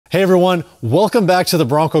Hey everyone, welcome back to the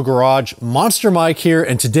Bronco Garage. Monster Mike here,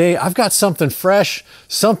 and today I've got something fresh,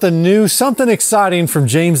 something new, something exciting from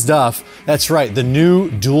James Duff. That's right, the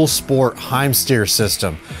new dual sport Heim steer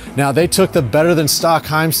system. Now they took the better than stock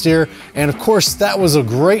Heim steer, and of course that was a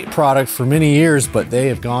great product for many years, but they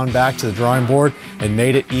have gone back to the drawing board and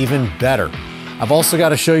made it even better. I've also got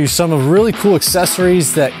to show you some of really cool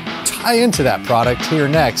accessories that tie into that product here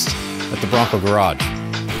next at the Bronco Garage.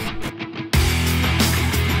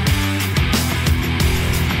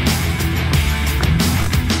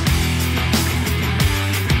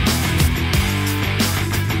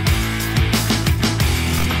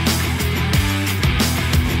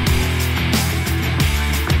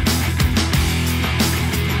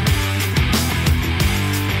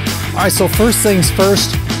 All right, so first things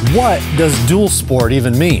first, what does dual sport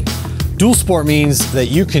even mean? Dual sport means that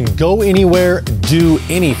you can go anywhere, do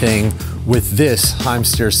anything with this Heim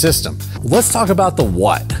steer system. Let's talk about the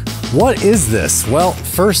what. What is this? Well,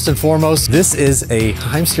 first and foremost, this is a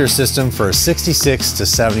Heim steer system for a 66 to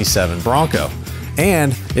 77 Bronco.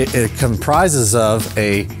 And it comprises of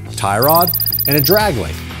a tie rod and a drag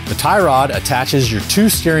link. The tie rod attaches your two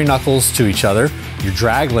steering knuckles to each other. Your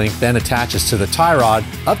drag link then attaches to the tie rod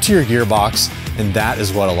up to your gearbox, and that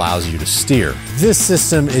is what allows you to steer. This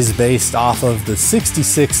system is based off of the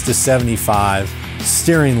 66 to 75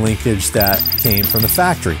 steering linkage that came from the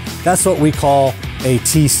factory. That's what we call a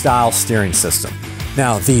T-style steering system.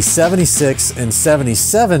 Now, the 76 and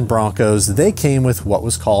 77 Broncos, they came with what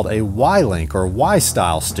was called a Y-link or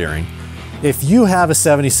Y-style steering. If you have a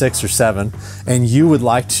 76 or 7 and you would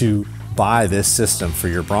like to buy this system for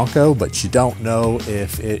your Bronco, but you don't know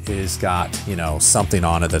if it is got, something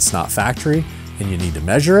on it that's not factory and you need to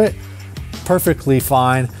measure it, perfectly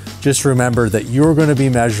fine. Just remember that you're going to be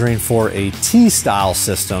measuring for a T-style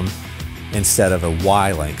system instead of a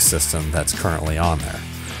Y-link system that's currently on there.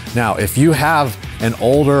 Now, if you have an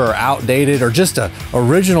older or outdated or just an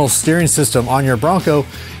original steering system on your Bronco,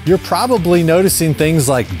 you're probably noticing things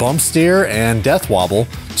like bump steer and death wobble,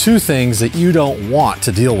 two things that you don't want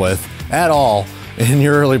to deal with at all in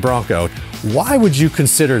your early Bronco. Why would you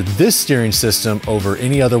consider this steering system over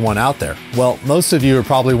any other one out there? Well, most of you are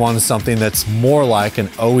probably wanting something that's more like an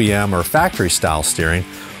OEM or factory style steering.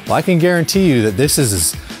 Well, I can guarantee you that this is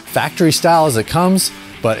as factory style as it comes,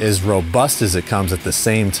 but as robust as it comes at the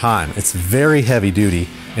same time. It's very heavy duty,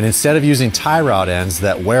 and instead of using tie rod ends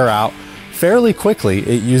that wear out fairly quickly,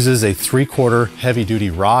 it uses a 3/4 heavy duty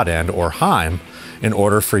rod end or Heim in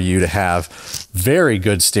order for you to have very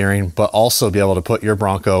good steering, but also be able to put your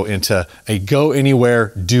Bronco into a go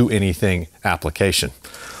anywhere, do anything application.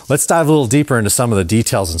 Let's dive a little deeper into some of the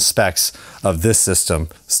details and specs of this system.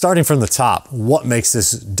 Starting from the top, what makes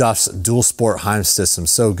this Duff's dual sport Heim system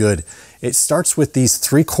so good? It starts with these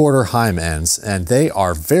 3/4 Heim ends, and they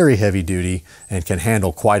are very heavy duty and can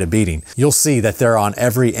handle quite a beating. You'll see that they're on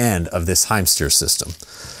every end of this Heim steer system.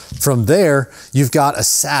 From there, you've got a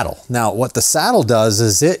saddle. Now, what the saddle does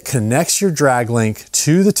is it connects your drag link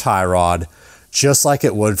to the tie rod just like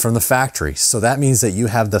it would from the factory. So that means that you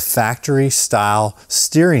have the factory style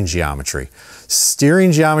steering geometry.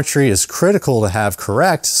 Steering geometry is critical to have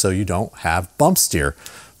correct so you don't have bump steer.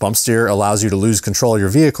 Bump steer allows you to lose control of your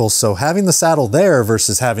vehicle, so having the saddle there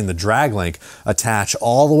versus having the drag link attach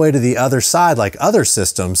all the way to the other side like other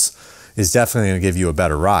systems is definitely going to give you a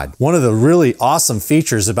better ride. One of the really awesome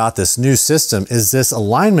features about this new system is this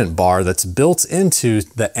alignment bar that's built into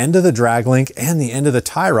the end of the drag link and the end of the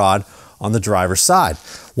tie rod on the driver's side.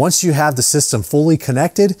 Once you have the system fully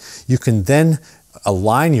connected, you can then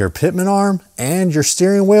align your pitman arm and your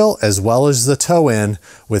steering wheel as well as the toe end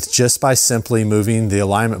with just by simply moving the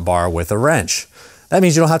alignment bar with a wrench. That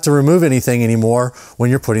means you don't have to remove anything anymore when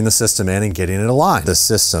you're putting the system in and getting it aligned. The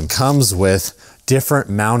system comes with different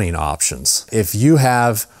mounting options. If you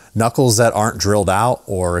have knuckles that aren't drilled out,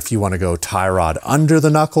 or if you want to go tie rod under the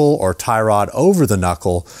knuckle or tie rod over the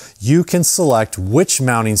knuckle, you can select which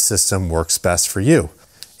mounting system works best for you.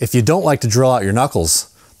 If you don't like to drill out your knuckles,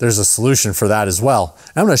 there's a solution for that as well.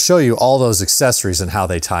 I'm going to show you all those accessories and how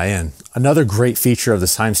they tie in. Another great feature of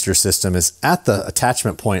this Heim steer system is at the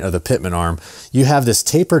attachment point of the pitman arm, you have this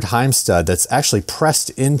tapered Heim stud that's actually pressed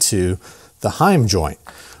into the Heim joint.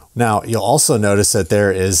 Now, you'll also notice that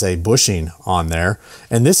there is a bushing on there,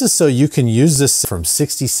 and this is so you can use this from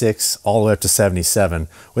 66 all the way up to 77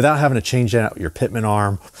 without having to change out your pitman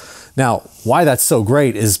arm. Now, why that's so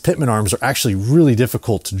great is pitman arms are actually really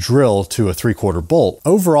difficult to drill to a 3/4 bolt.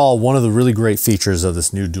 Overall, one of the really great features of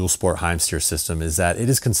this new dual sport Heim steer system is that it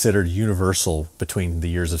is considered universal between the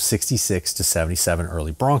years of 66 to 77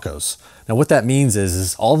 early Broncos. Now, what that means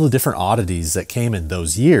is all the different oddities that came in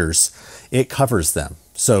those years, it covers them.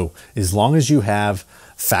 So as long as you have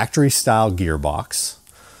factory style gearbox,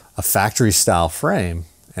 a factory style frame,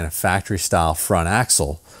 and a factory style front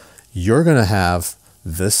axle, you're gonna have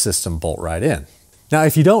this system bolt right in. Now,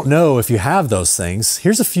 if you don't know if you have those things,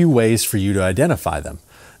 here's a few ways for you to identify them.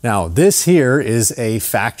 Now, this here is a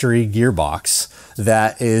factory gearbox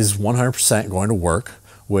that is 100% going to work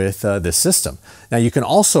with this system. Now, you can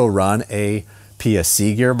also run a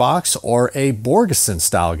PSC gearbox or a Borgeson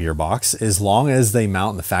style gearbox as long as they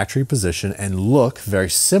mount in the factory position and look very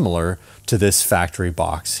similar to this factory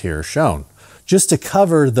box here shown. Just to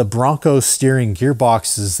cover the Bronco steering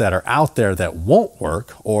gearboxes that are out there that won't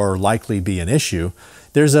work or likely be an issue,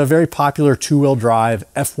 there's a very popular two-wheel drive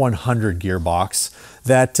F100 gearbox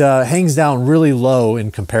that hangs down really low in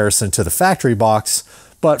comparison to the factory box,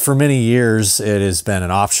 but for many years it has been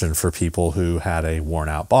an option for people who had a worn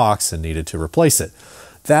out box and needed to replace it.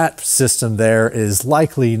 That system there is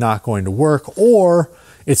likely not going to work, or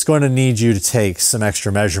it's going to need you to take some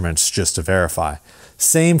extra measurements just to verify.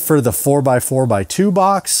 Same for the 4x4x2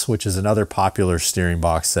 box, which is another popular steering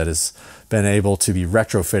box that has been able to be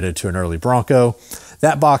retrofitted to an early Bronco.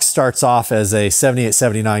 That box starts off as a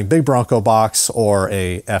 78-79 Big Bronco box or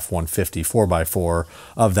a F-150 4x4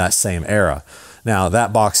 of that same era. Now,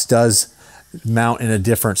 that box does mount in a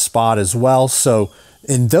different spot as well. So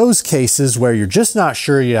in those cases where you're just not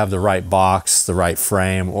sure you have the right box, the right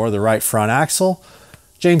frame, or the right front axle,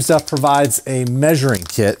 James Duff provides a measuring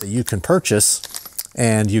kit that you can purchase,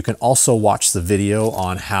 and you can also watch the video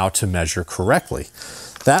on how to measure correctly.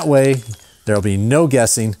 That way, there'll be no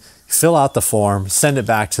guessing. Fill out the form, send it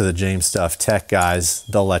back to the James Duff tech guys.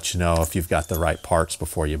 They'll let you know if you've got the right parts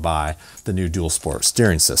before you buy the new dual sport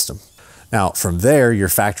steering system. Now, from there, your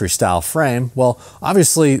factory style frame, well,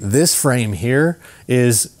 obviously this frame here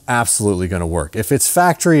is absolutely going to work. If it's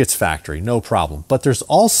factory, no problem. But there's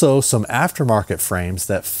also some aftermarket frames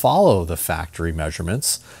that follow the factory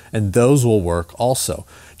measurements, and those will work also.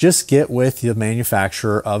 Just get with the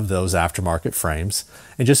manufacturer of those aftermarket frames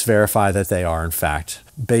and just verify that they are in fact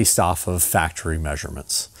based off of factory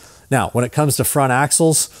measurements. Now, when it comes to front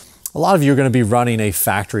axles, a lot of you are going to be running a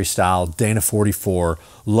factory style Dana 44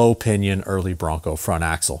 low pinion early Bronco front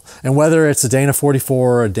axle. And whether it's a Dana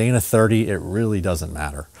 44 or a Dana 30, it really doesn't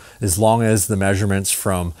matter. As long as the measurements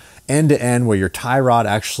from end to end where your tie rod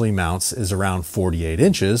actually mounts is around 48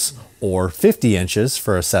 inches or 50 inches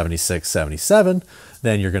for a 76-77,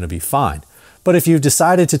 then you're going to be fine. But if you've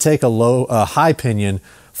decided to take a high pinion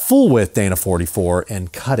full width Dana 44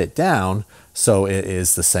 and cut it down so it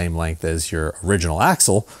is the same length as your original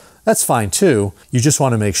axle, that's fine too. You just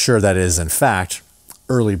want to make sure that it is in fact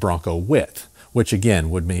early Bronco width, which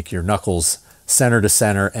again would make your knuckles center to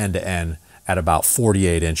center, end to end at about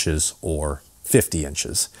 48 inches or 50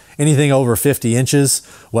 inches. Anything over 50 inches,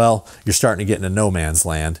 well, you're starting to get into no man's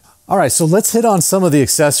land. All right, so let's hit on some of the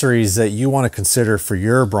accessories that you want to consider for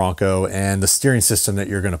your Bronco and the steering system that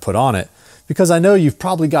you're going to put on it, because I know you've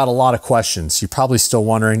probably got a lot of questions. You're probably still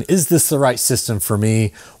wondering, is this the right system for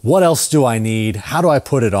me? What else do I need? How do I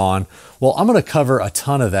put it on? Well, I'm going to cover a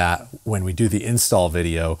ton of that when we do the install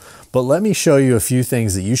video, but let me show you a few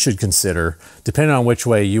things that you should consider depending on which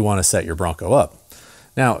way you want to set your Bronco up.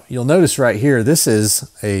 Now, you'll notice right here, this is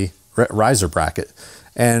a riser bracket.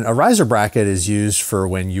 And a riser bracket is used for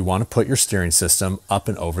when you want to put your steering system up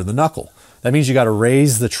and over the knuckle. That means you got to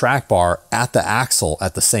raise the track bar at the axle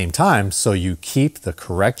at the same time so you keep the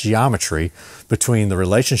correct geometry between the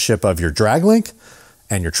relationship of your drag link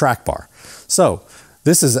and your track bar. So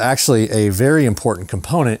this is actually a very important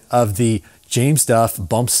component of the James Duff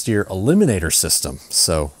bump steer eliminator system.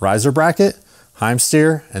 So riser bracket, Heim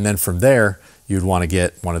steer, and then from there you'd want to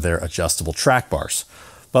get one of their adjustable track bars.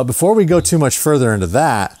 But before we go too much further into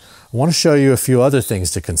that, I want to show you a few other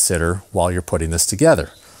things to consider while you're putting this together.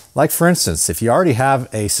 Like for instance, if you already have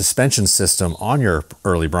a suspension system on your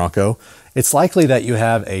early Bronco, it's likely that you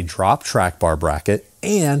have a drop track bar bracket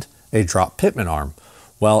and a drop pitman arm.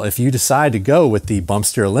 Well, if you decide to go with the bump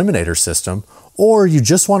steer eliminator system, or you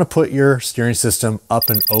just want to put your steering system up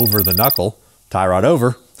and over the knuckle, tie rod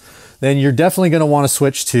over, then you're definitely going to want to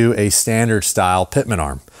switch to a standard style pitman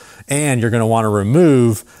arm. And you're going to want to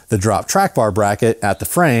remove the drop track bar bracket at the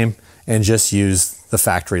frame and just use the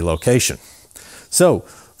factory location. So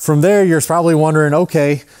from there, you're probably wondering,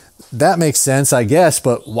 okay, that makes sense, I guess,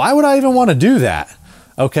 but why would I even want to do that?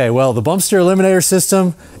 Okay, well, the bump steer eliminator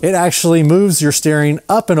system, it actually moves your steering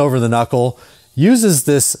up and over the knuckle, uses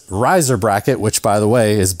this riser bracket, which by the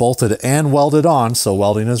way is bolted and welded on, so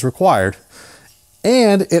welding is required.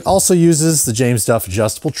 And it also uses the James Duff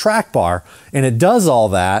adjustable track bar, and it does all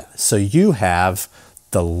that so you have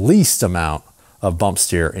the least amount of bump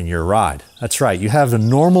steer in your ride. That's right, you have a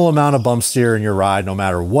normal amount of bump steer in your ride no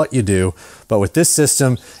matter what you do, but with this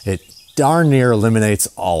system, it darn near eliminates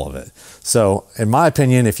all of it. So in my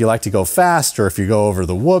opinion, if you like to go fast, or if you go over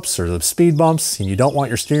the whoops or the speed bumps and you don't want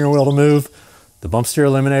your steering wheel to move, the bump steer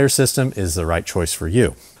eliminator system is the right choice for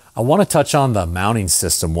you. I want to touch on the mounting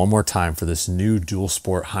system one more time for this new dual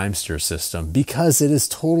sport Heim steer system, because it is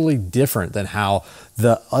totally different than how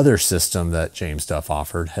the other system that James Duff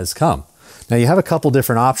offered has come. Now you have a couple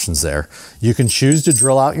different options there. You can choose to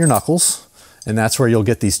drill out your knuckles, and that's where you'll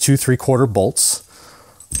get these 2 3/4 bolts,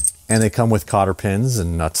 and they come with cotter pins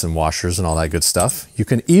and nuts and washers and all that good stuff. You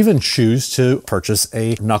can even choose to purchase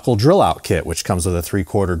a knuckle drill out kit, which comes with a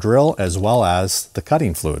 3/4 drill as well as the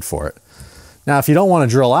cutting fluid for it. Now, if you don't want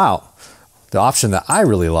to drill out, the option that I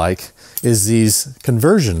really like is these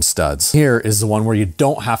conversion studs. Here is the one where you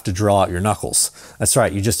don't have to drill out your knuckles. That's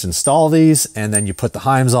right, you just install these and then you put the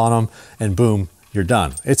Heims on them and boom, you're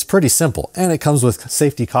done. It's pretty simple, and it comes with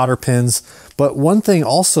safety cotter pins. But one thing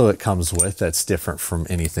also it comes with that's different from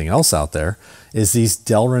anything else out there is these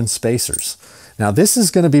Delrin spacers. Now this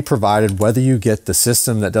is going to be provided whether you get the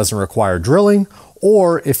system that doesn't require drilling,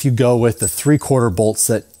 or if you go with the 3/4 bolts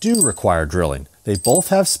that do require drilling. They both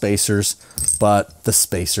have spacers, but the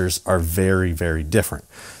spacers are very, very different.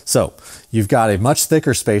 So you've got a much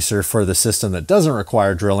thicker spacer for the system that doesn't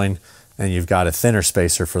require drilling, and you've got a thinner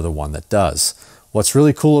spacer for the one that does. What's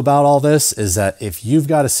really cool about all this is that if you've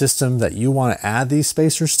got a system that you want to add these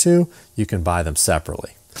spacers to, you can buy them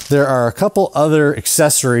separately. There are a couple other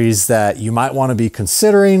accessories that you might want to be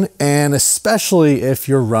considering, and especially if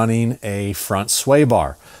you're running a front sway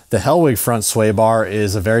bar. The Hellwig front sway bar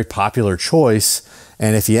is a very popular choice,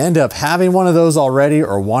 and if you end up having one of those already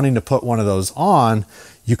or wanting to put one of those on,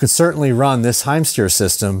 you can certainly run this Heim steer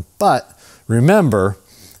system. But remember,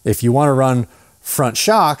 if you want to run front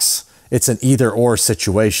shocks, it's an either-or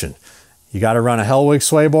situation. You got to run a Hellwig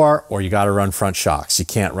sway bar or you got to run front shocks. You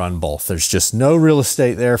can't run both. There's just no real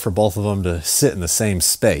estate there for both of them to sit in the same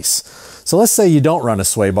space. So let's say you don't run a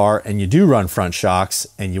sway bar and you do run front shocks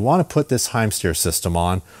and you want to put this Heim steer system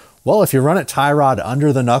on. Well, if you run it tie rod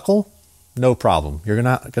under the knuckle, no problem. You're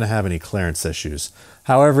not going to have any clearance issues.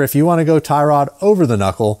 However, if you want to go tie rod over the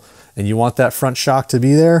knuckle and you want that front shock to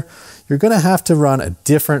be there, you're going to have to run a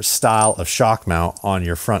different style of shock mount on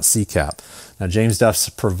your front C-cap. Now, James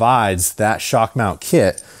Duff provides that shock mount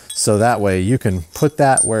kit, so that way you can put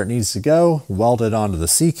that where it needs to go, weld it onto the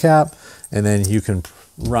C-cap, and then you can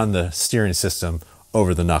run the steering system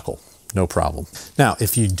over the knuckle. No problem. Now,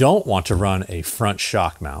 if you don't want to run a front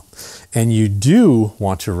shock mount, and you do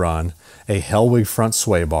want to run a Hellwig front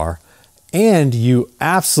sway bar, and you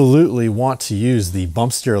absolutely want to use the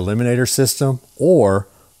bump steer eliminator system or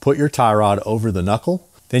put your tie rod over the knuckle,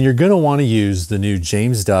 then you're going to want to use the new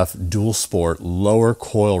James Duff Dual Sport lower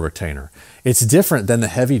coil retainer. It's different than the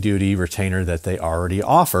heavy duty retainer that they already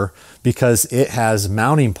offer because it has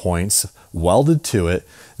mounting points welded to it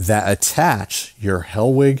that attach your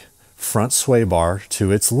Hellwig front sway bar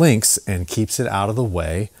to its links and keeps it out of the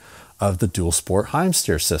way of the Dual Sport Heim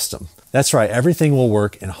steer system. That's right, everything will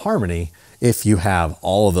work in harmony if you have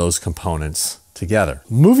all of those components together.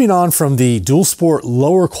 Moving on from the Dual Sport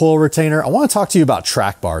lower coil retainer, I want to talk to you about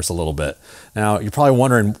track bars a little bit. Now, you're probably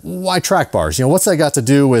wondering, why track bars? You know, what's that got to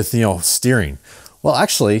do with, steering? Well,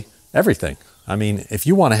 actually, everything. I mean, if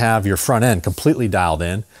you want to have your front end completely dialed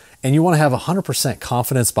in and you want to have 100%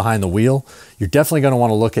 confidence behind the wheel, you're definitely going to want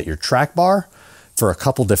to look at your track bar for a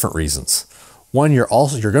couple different reasons. One, you're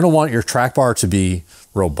going to want your track bar to be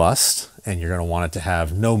robust, and you're going to want it to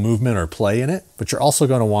have no movement or play in it, but you're also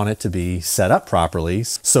going to want it to be set up properly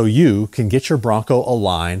so you can get your Bronco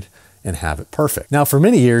aligned and have it perfect. Now, for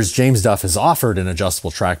many years, James Duff has offered an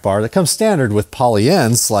adjustable track bar that comes standard with poly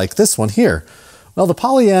ends like this one here. Well, the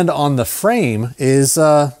poly end on the frame is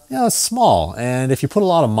it's small, and if you put a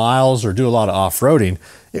lot of miles or do a lot of off-roading,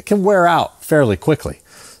 it can wear out fairly quickly.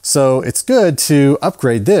 So it's good to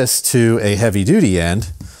upgrade this to a heavy-duty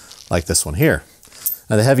end like this one here.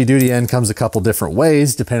 Now, the heavy-duty end comes a couple different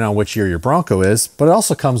ways depending on which year your Bronco is, but it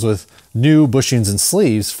also comes with new bushings and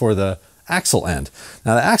sleeves for the axle end.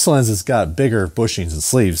 Now, the axle end has got bigger bushings and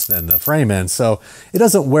sleeves than the frame end, so it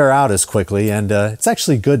doesn't wear out as quickly, and it's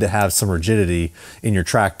actually good to have some rigidity in your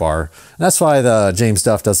track bar. And that's why the James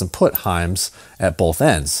Duff doesn't put Heims at both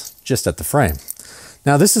ends, just at the frame.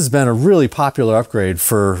 Now, this has been a really popular upgrade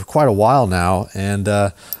for quite a while now, and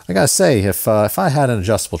I gotta say, if I had an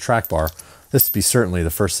adjustable track bar, this would be certainly the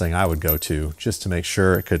first thing I would go to, just to make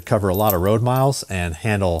sure it could cover a lot of road miles and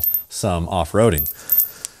handle some off-roading.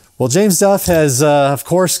 Well, James Duff has, of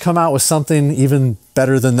course, come out with something even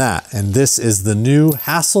better than that. And this is the new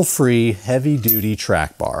hassle-free heavy-duty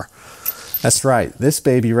track bar. That's right, this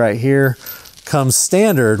baby right here comes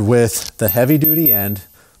standard with the heavy-duty end,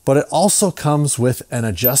 but it also comes with an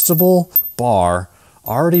adjustable bar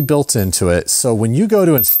already built into it. So when you go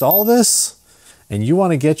to install this and you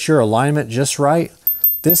want to get your alignment just right,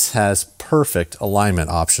 this has perfect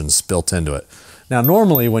alignment options built into it. Now,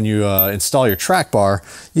 normally when you install your track bar,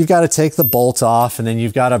 you've got to take the bolt off and then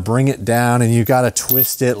you've got to bring it down and you've got to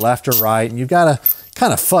twist it left or right and you've got to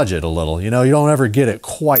kind of fudge it a little. You know, you don't ever get it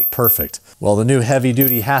quite perfect. Well, the new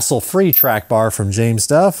heavy-duty hassle-free track bar from James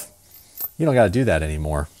Duff, you don't got to do that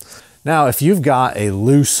anymore. Now, if you've got a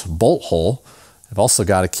loose bolt hole, I've also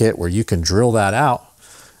got a kit where you can drill that out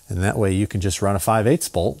and that way you can just run a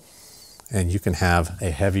 5/8 bolt and you can have a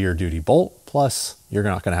heavier duty bolt. Plus, you're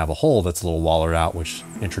not going to have a hole that's a little wallered out, which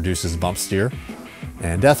introduces bump steer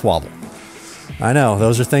and death wobble. I know,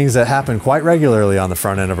 those are things that happen quite regularly on the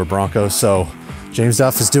front end of a Bronco, so James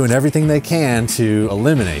Duff is doing everything they can to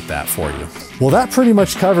eliminate that for you. Well, that pretty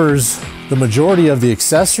much covers the majority of the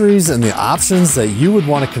accessories and the options that you would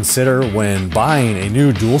want to consider when buying a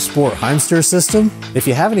new dual sport Heim steer system. If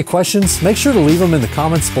you have any questions, make sure to leave them in the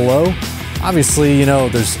comments below. Obviously, you know,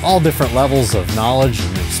 there's all different levels of knowledge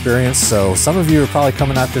and experience, so some of you are probably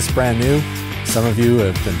coming at this brand new. Some of you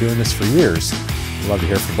have been doing this for years. I'd love to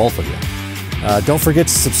hear from both of you. Don't forget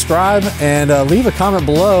to subscribe and leave a comment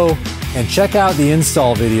below and check out the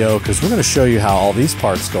install video because we're going to show you how all these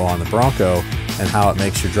parts go on the Bronco and how it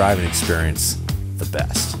makes your driving experience the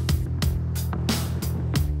best.